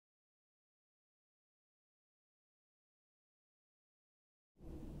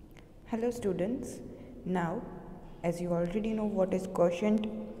Hello students, now as you already know what is quotient,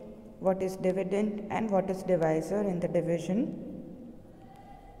 what is dividend and what is divisor in the division,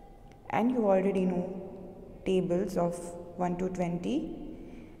 and you already know tables of 1 to 20,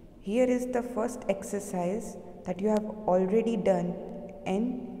 here is the first exercise that you have already done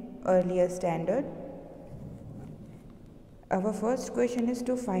in earlier standard. Our first question is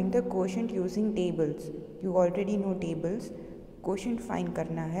to find the quotient using tables. You already know tables. Quotient find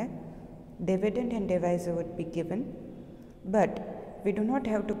करना है. Dividend and divisor would be given, but we do not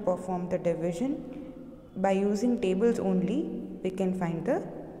have to perform the division. By using tables only, we can find the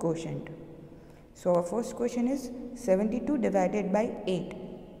quotient. So our first question is 72 divided by 8.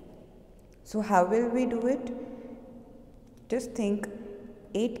 So how will we do it? Just think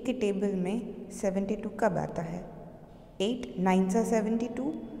 8 के table में 72 कब आता है? 8 9s are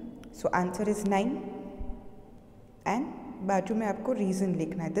 72, so answer is 9. And बाजू में आपको reason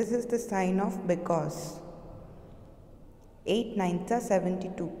लिखना है. This is the sign of because. 8 9s are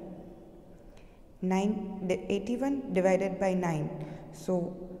 72. 81 divided by 9. So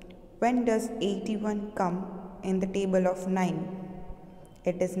when does 81 come in the table of 9?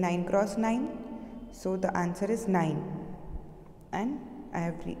 It is 9 cross 9. So the answer is 9. And I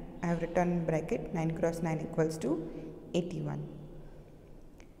have written in bracket 9 cross 9 equals to 81.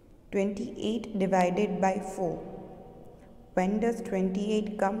 28 divided by 4. When does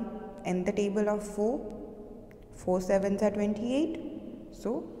 28 come in the table of 4? 4 7s are 28.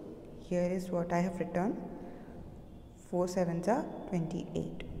 So here is what I have written. 4 7s are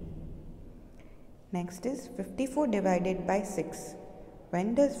 28. Next is 54 divided by 6.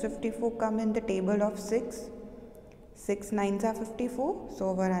 When does 54 come in the table of 6? 6 9s are 54. So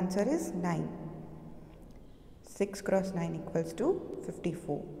our answer is 9. 6 cross 9 equals to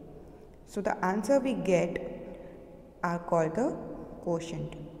 54. So the answer we get are called the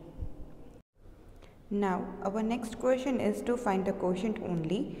quotient. Now our next question is to find the quotient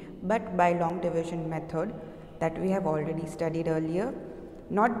only, but by long division method that we have already studied earlier,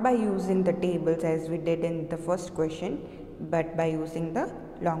 not by using the tables as we did in the first question, but by using the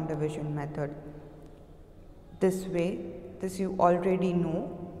long division method. This way, this you already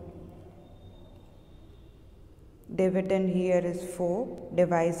know. Dividend here is 4,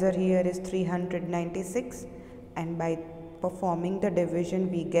 divisor here is 396, and by performing the division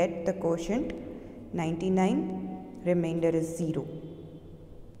we get the quotient 99, remainder is 0.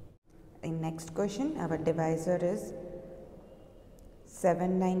 In next question our divisor is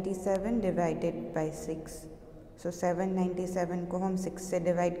 797 divided by 6. So 797 को हम 6 से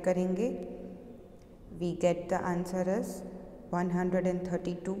divide करेंगे. We get the answer as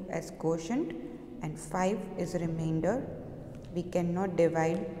 132 as quotient and 5 is remainder. We cannot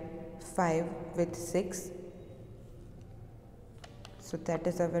divide 5 with 6. So that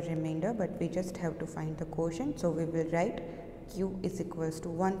is our remainder, but we just have to find the quotient. So we will write Q is equals to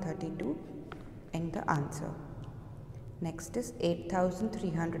 132 in the answer. Next is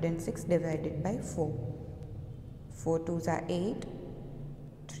 8306 divided by 4. 4 2s are 8.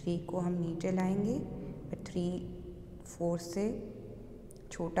 3 को हम नीचे लाएंगे, but 3 4 से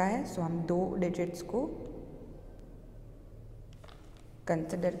छोटा है, so हम 2 digits को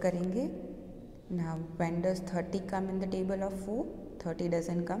consider करेंगे. Now when does 30 come in the table of 4? 30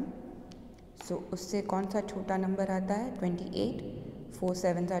 doesn't come. So उससे कौन सा छोटा नंबर आता है? 28. 4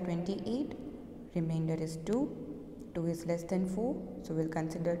 7s are 28. Remainder is 2. 2 is less than 4. So we'll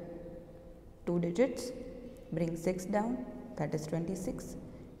consider 2 digits. Bring 6 down. That is 26.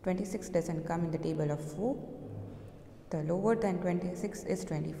 26 doesn't come in the table of 4. The lower than 26 is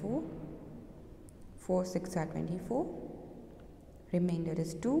 24. 4 6 are 24. Remainder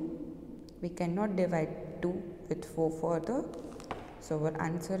is 2. We cannot divide 2 with 4 further. So our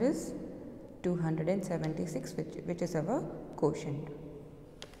answer is 276, which is our quotient.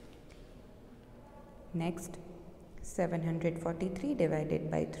 Next, 743 divided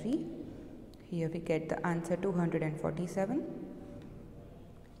by 3. Here we get the answer 247.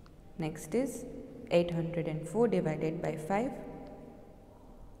 Next is 804 divided by 5.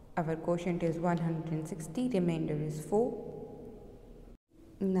 Our quotient is 160, remainder is 4.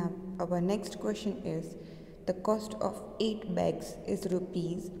 Now our next question is the cost of 8 bags is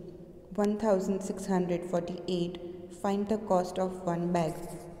rupees 1648. Find the cost of 1 bag.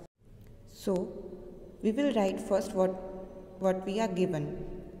 So we will write first what we are given,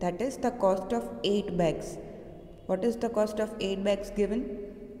 that is the cost of 8 bags. What is the cost of 8 bags given?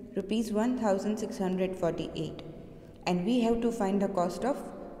 Rupees 1648, and we have to find the cost of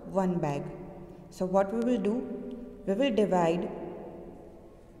 1 bag. So what we will do, we will divide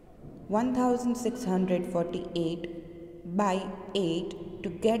 1648 by 8 to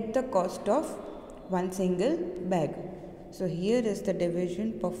get the cost of one single bag. So here is the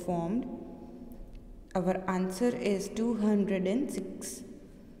division performed. Our answer is 206.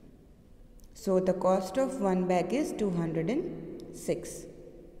 So the cost of one bag is 206.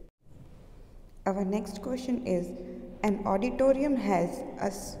 Our next question is, an auditorium has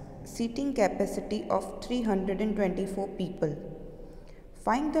a seating capacity of 324 people.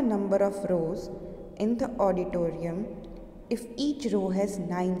 Find the number of rows in the auditorium if each row has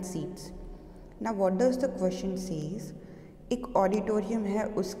 9 seats. Now what does the question says? एक auditorium है,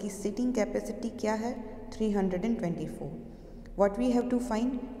 उसकी seating capacity क्या है? 324. What we have to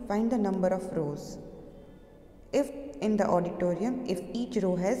find the number of rows. If in the auditorium, if each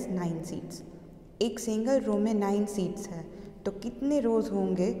row has 9 seats. एक single row में 9 seats है, तो कितने रोज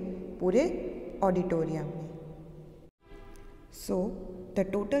होंगे पूरे ऑडिटोरियम में? So the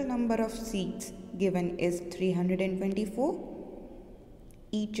total number of seats given is 324.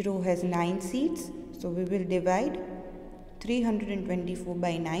 Each row has 9 seats, so we will divide 324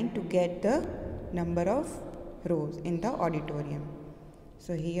 by 9 to get the number of rows in the auditorium.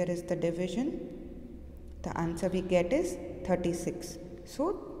 So here is the division. The answer we get is 36.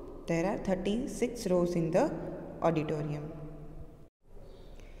 So there are 36 rows in the auditorium.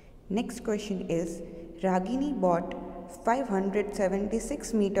 Next question is, Ragini bought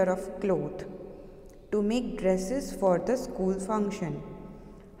 576 meter of cloth to make dresses for the school function.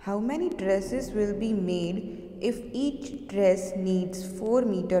 How many dresses will be made if each dress needs 4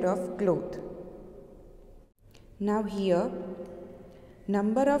 meter of cloth? Now here,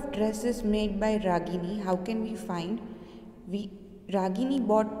 number of dresses made by Ragini, how can we find? Ragini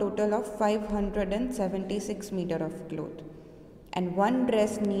bought total of 576 meter of cloth and one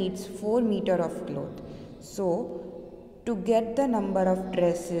dress needs 4 meter of cloth. So to get the number of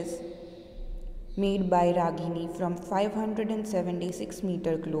dresses made by Ragini from 576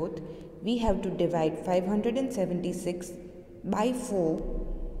 meter cloth, we have to divide 576 by 4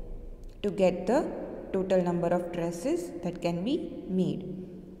 to get the total number of dresses that can be made.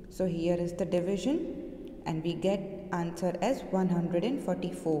 So here is the division and we get answer as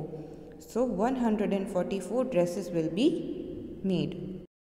 144. So 144 dresses will be made.